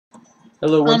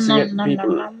Hello Nom once nom again, nom nom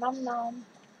people. nom nom nom.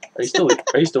 Are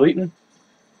you still eating?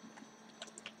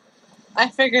 I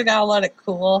figured I'll let it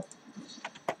cool.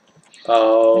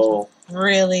 Oh, It's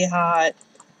really hot.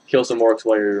 kill some orcs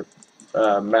while you're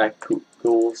mac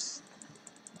cools,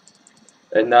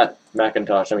 and not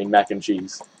Macintosh. I mean mac and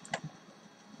cheese.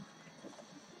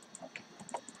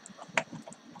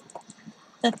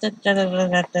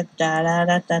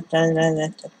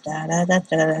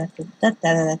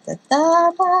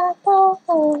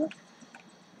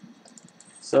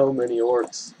 So many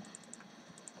orcs.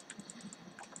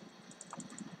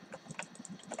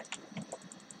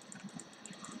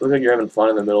 Looks like you're having fun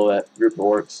in the middle of that group of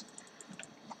orcs.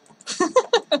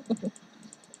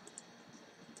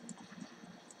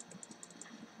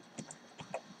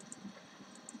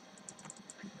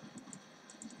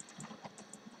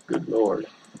 Good lord.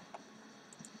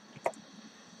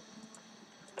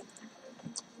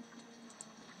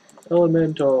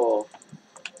 Elemental.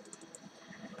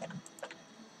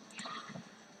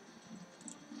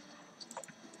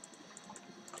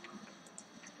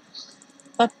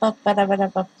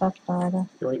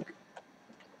 Yoink.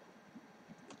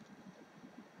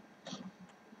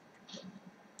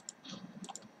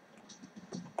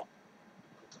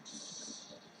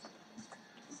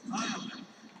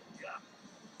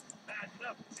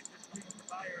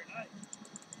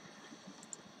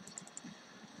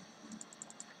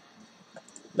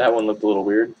 That one looked a little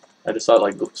weird. I just saw it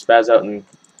like spaz out and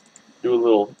do a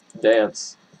little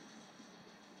dance.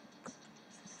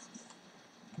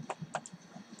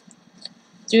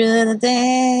 Do a little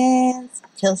dance,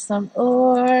 kill some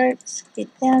orcs, get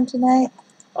down tonight.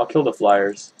 I'll kill the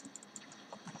flyers.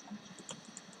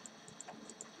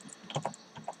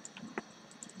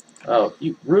 Oh,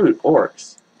 you rude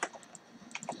orcs.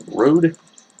 Rude.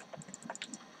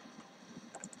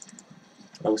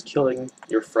 I was killing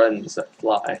your friends that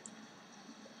fly.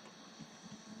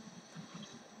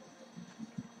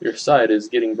 Your side is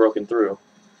getting broken through.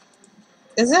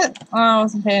 Is it? Oh, I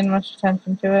wasn't paying much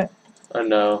attention to it. I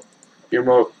know. You're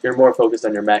more focused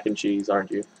on your mac and cheese,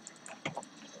 aren't you?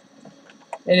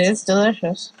 It is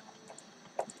delicious.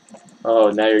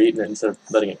 Oh, now you're eating it instead of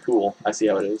letting it cool. I see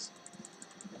how it is.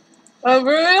 Oh,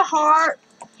 really hot.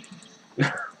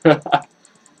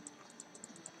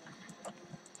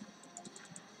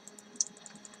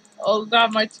 Oh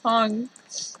god, my tongue.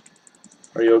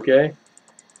 Are you okay?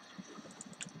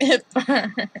 It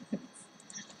burns.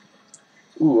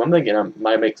 Ooh, I'm thinking I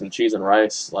might make some cheese and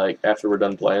rice, like, after we're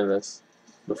done playing this.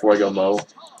 Before I go mow.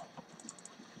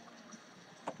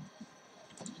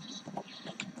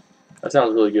 That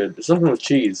sounds really good. There's something with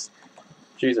cheese.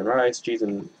 Cheese and rice, cheese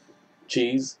and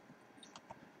cheese.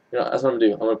 You know, that's what I'm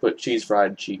gonna do. I'm gonna put cheese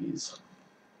fried cheese.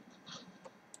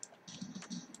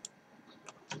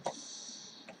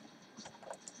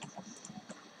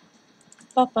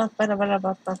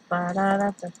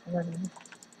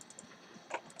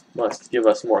 Must give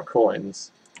us more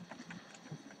coins.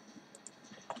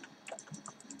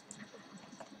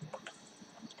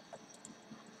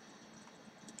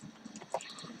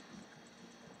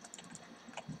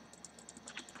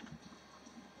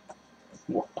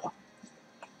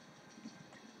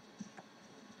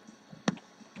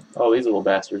 Oh, these little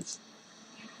bastards.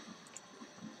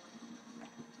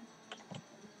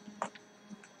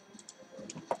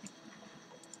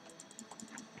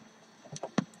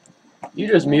 You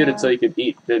just muted so you could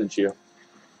eat, didn't you?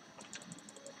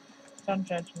 Don't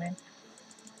judge me.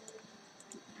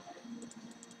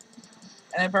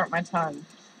 And I burnt my tongue.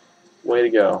 Way to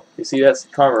go. You see, that's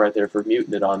karma right there for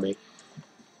muting it on me.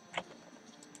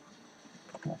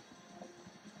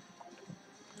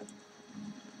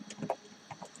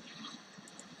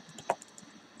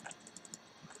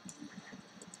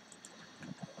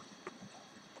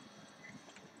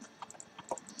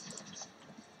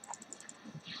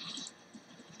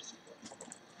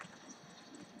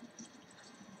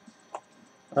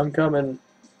 I'm coming.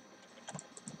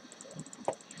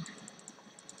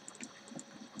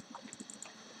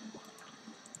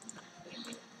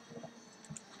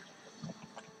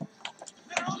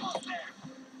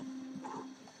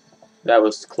 That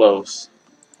was close.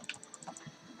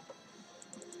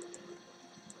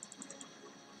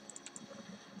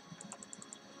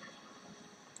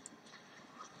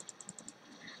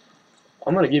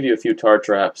 I'm gonna give you a few tar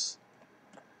traps.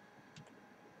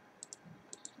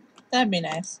 That'd be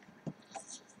nice.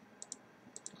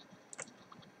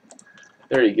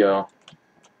 There you go.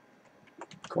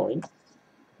 Coin.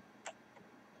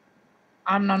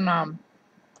 Nom nom.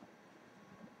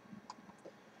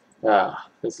 Ah,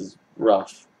 this is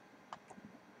rough.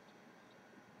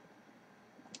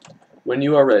 When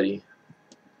you are ready.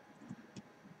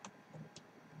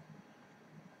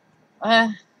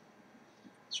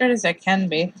 Straight as I can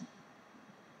be.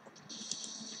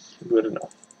 Good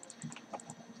enough.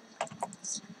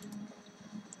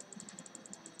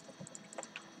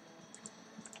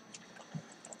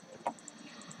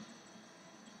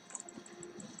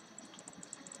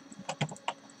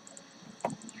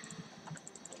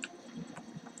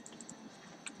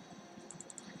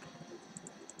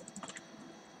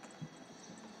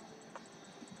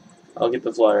 I'll get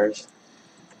the flyers.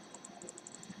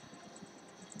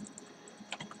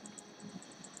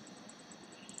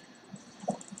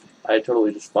 I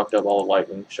totally just fucked up all the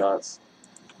lightning shots.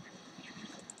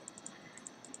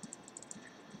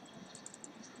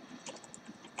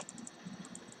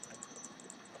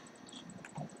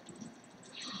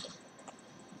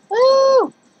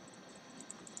 Woo!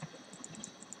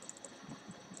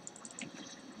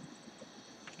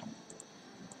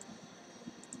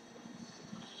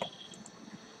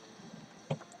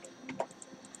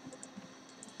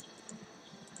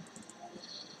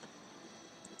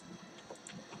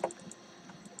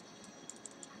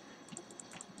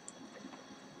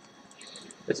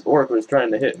 This orc was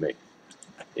trying to hit me.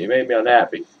 He made me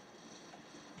unhappy.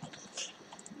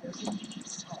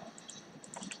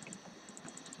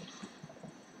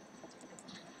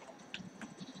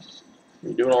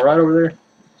 You doing alright over there?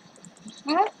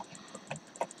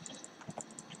 Mm-hmm.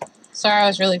 Sorry, I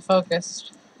was really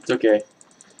focused. It's okay.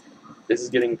 This is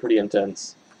getting pretty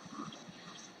intense.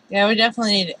 Yeah, we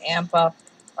definitely need to amp up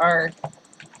our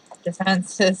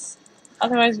defenses.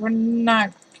 Otherwise, we're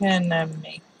not gonna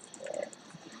make it.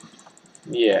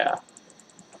 Yeah.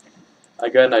 I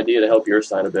got an idea to help your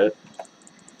side a bit.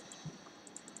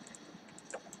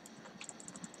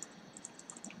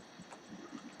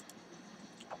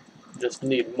 Just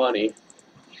need money.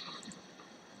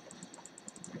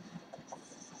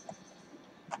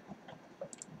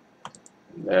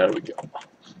 There we go.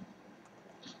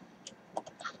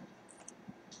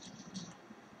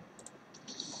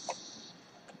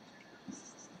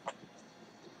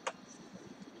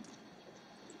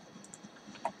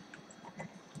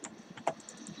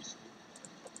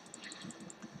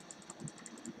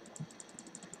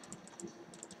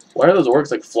 Why are those orcs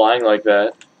like flying like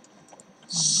that?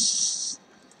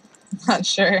 Not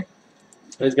sure.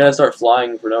 He's gonna start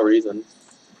flying for no reason.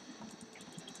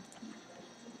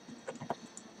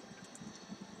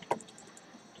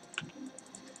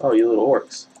 Oh, you little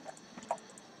orcs.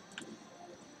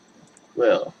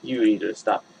 Well, you need to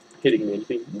stop hitting me and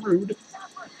being rude.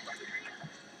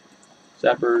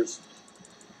 Sappers.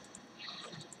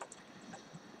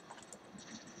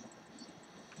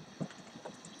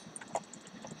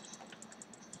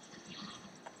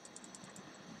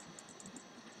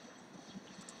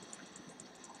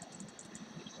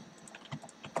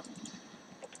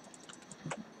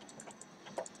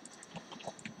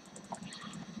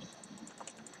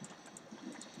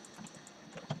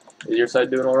 Is your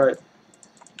side doing alright?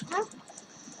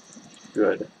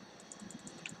 Good.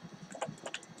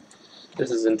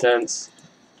 This is intense.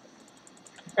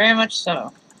 Very much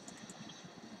so.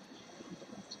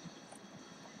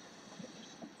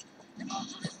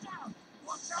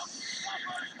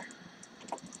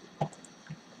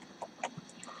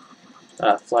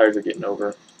 Ah, flyers are getting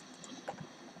over.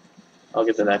 I'll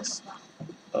get the next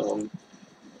of them.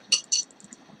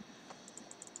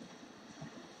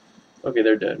 Okay,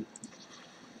 they're dead.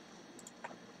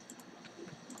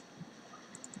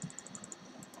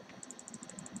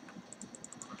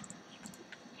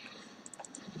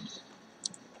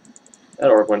 That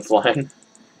orc went flying.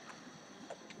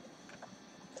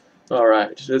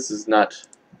 Alright, this is not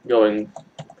going...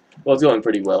 Well, it's going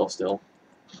pretty well still.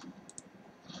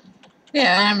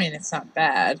 Yeah, I mean, it's not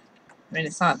bad. I mean,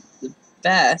 it's not the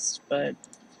best, but...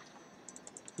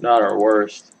 Not our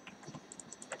worst.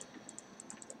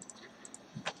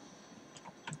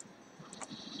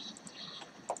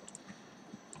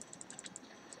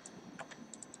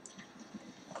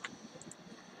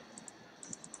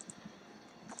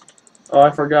 Oh, I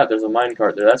forgot, there's a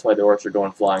minecart there. That's why the orcs are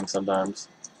going flying sometimes.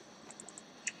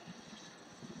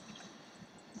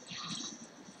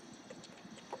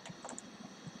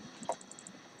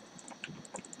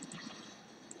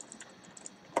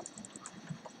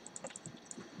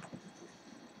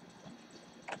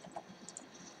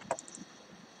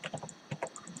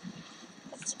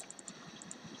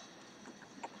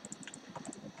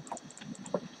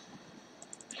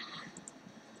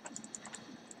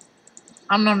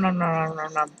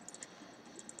 Nom.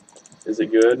 Is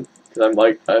it good? Because I'm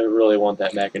like, I really want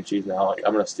that mac and cheese now. Like,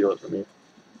 I'm gonna steal it from you.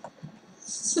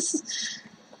 It's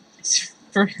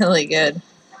really good.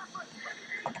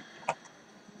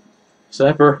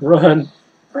 Sapper, run!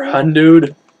 Run,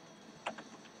 dude!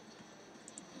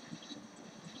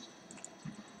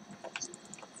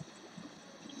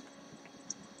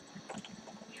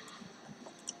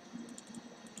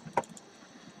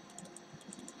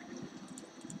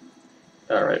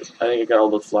 Alright, I think I got all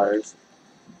those flyers.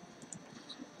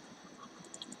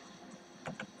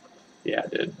 Yeah, I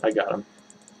did. I got them.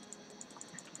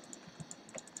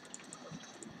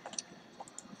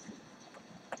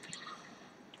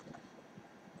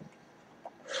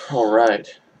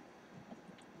 Alright.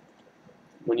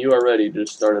 When you are ready,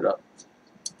 just start it up.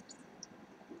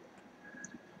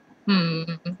 Hmm.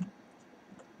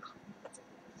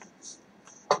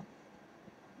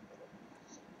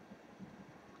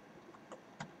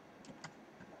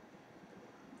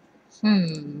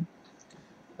 Hmm.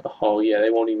 Oh yeah,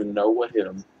 they won't even know what hit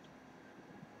them.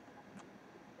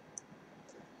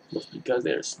 Just because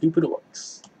they're stupid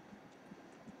orcs.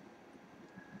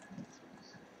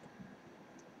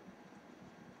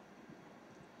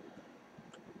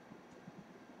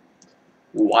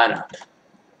 Why not?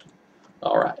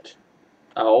 Alright.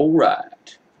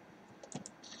 Alright.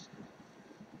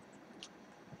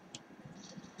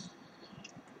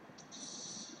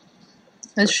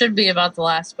 This should be about the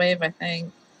last wave, I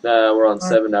think. We're on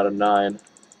 7 out of 9.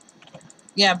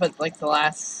 Yeah, but like the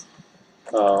last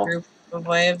Oh. group of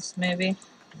waves, maybe.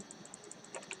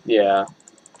 Yeah.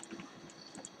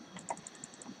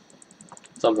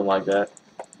 Something like that.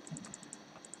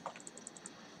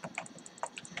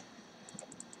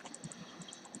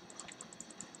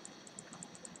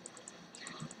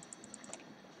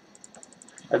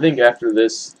 I think after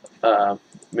this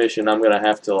mission, I'm gonna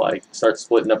have to like start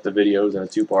splitting up the videos into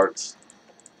 2 parts.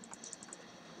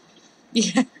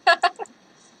 Yeah.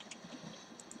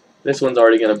 This one's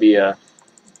already gonna be a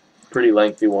pretty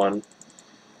lengthy one,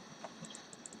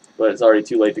 but it's already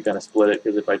too late to kind of split it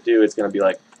because if I do, it's gonna be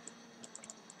like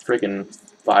freaking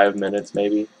 5 minutes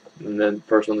maybe, and then the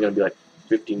first one's gonna be like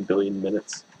 15 billion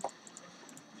minutes.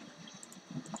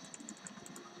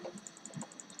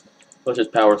 Let's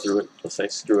just power through it. Let's say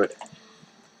screw it.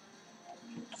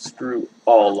 Screw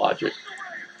all logic.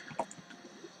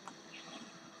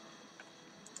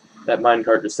 That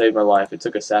minecart just saved my life. It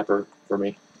took a sapper for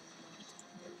me.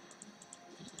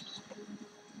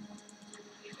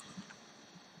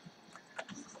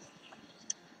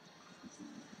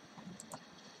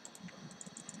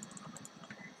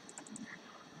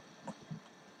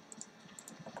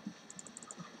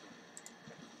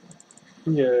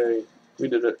 Yay. We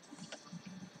did it.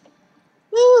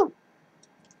 Woo!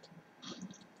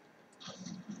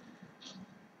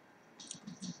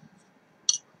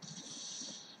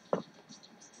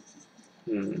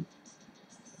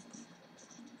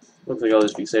 Looks like I'll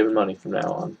just be saving money from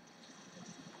now on.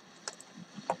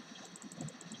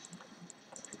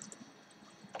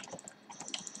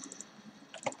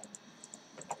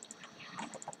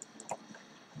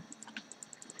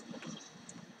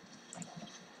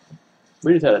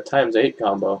 We just had a ×8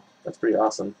 combo. That's pretty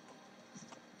awesome.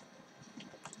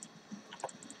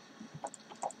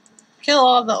 Kill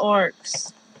all the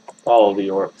orcs. All of the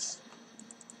orcs.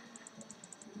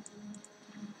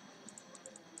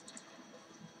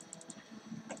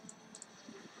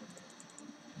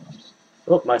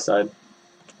 Oh, my side.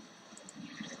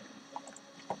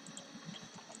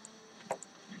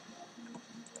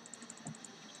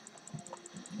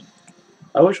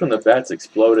 I wish when the bats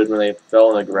exploded, when they fell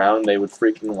on the ground, they would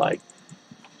freaking, like,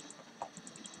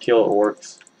 kill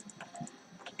orcs.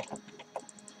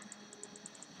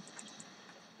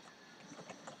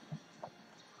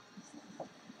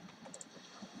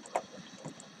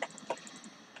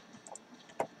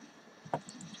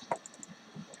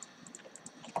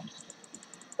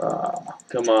 Ah,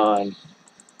 come on.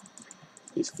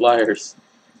 These flyers.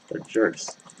 They're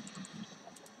jerks.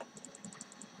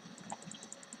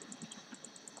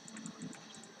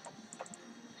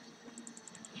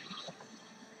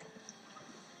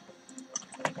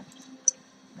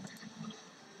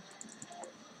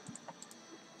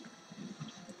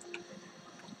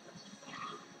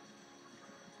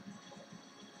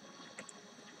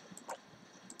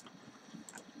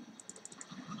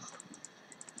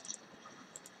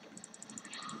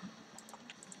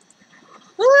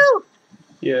 Woo!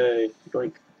 Yay.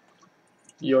 Yoink.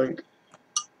 Yoink.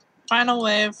 Final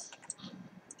wave.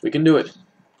 We can do it.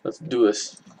 Let's do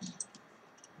this.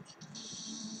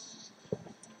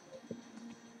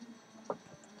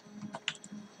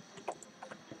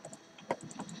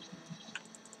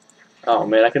 Oh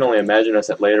man, I can only imagine us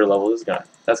at later levels.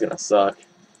 That's gonna suck.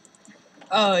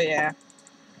 Oh, yeah.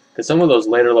 Because some of those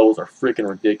later levels are freaking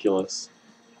ridiculous.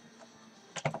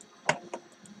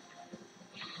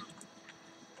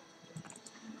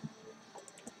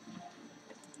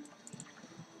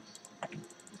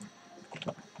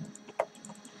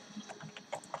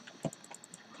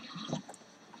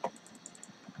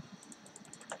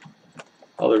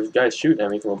 Oh, there's guys shooting at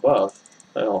me from above.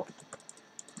 Hell.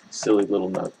 Silly little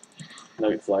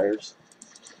nugget flyers.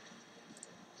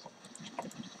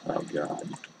 Oh god.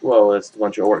 Whoa, that's a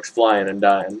bunch of orcs flying and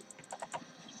dying.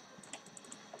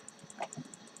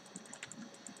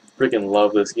 Freaking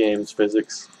love this game's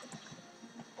physics.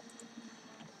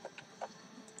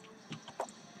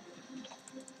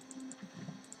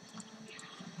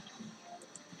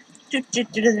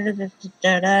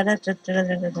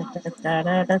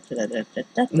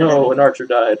 No, an archer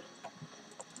died.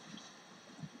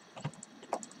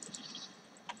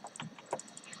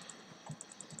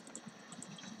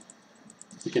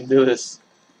 You can do this.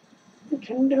 You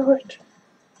can do it.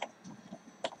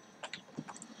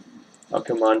 Oh,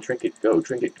 come on, trinket, go,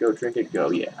 trinket, go, trinket,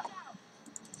 go, yeah.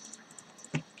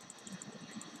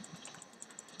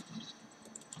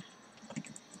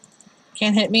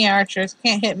 Can't hit me, archers.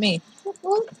 Can't hit me.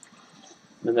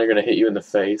 Then they're gonna hit you in the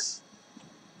face.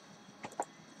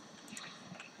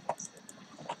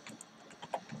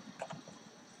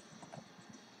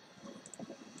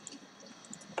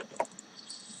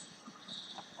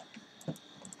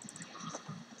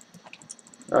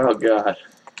 Oh god.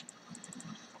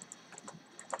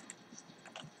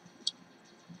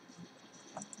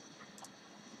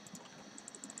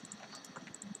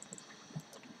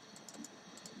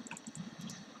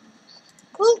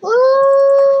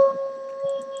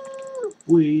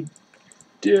 We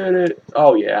did it.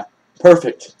 Oh yeah.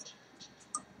 Perfect.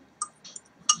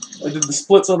 I did the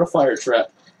splits on a fire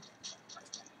trap.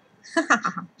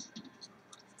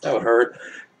 That would hurt.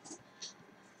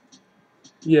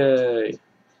 Yay.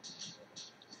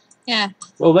 Yeah.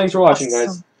 Well, thanks for watching, guys.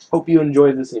 Awesome. Hope you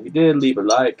enjoyed this, and if you did, leave a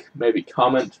like, maybe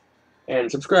comment, and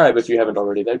subscribe if you haven't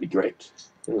already. That'd be great.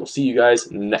 And we'll see you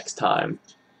guys next time.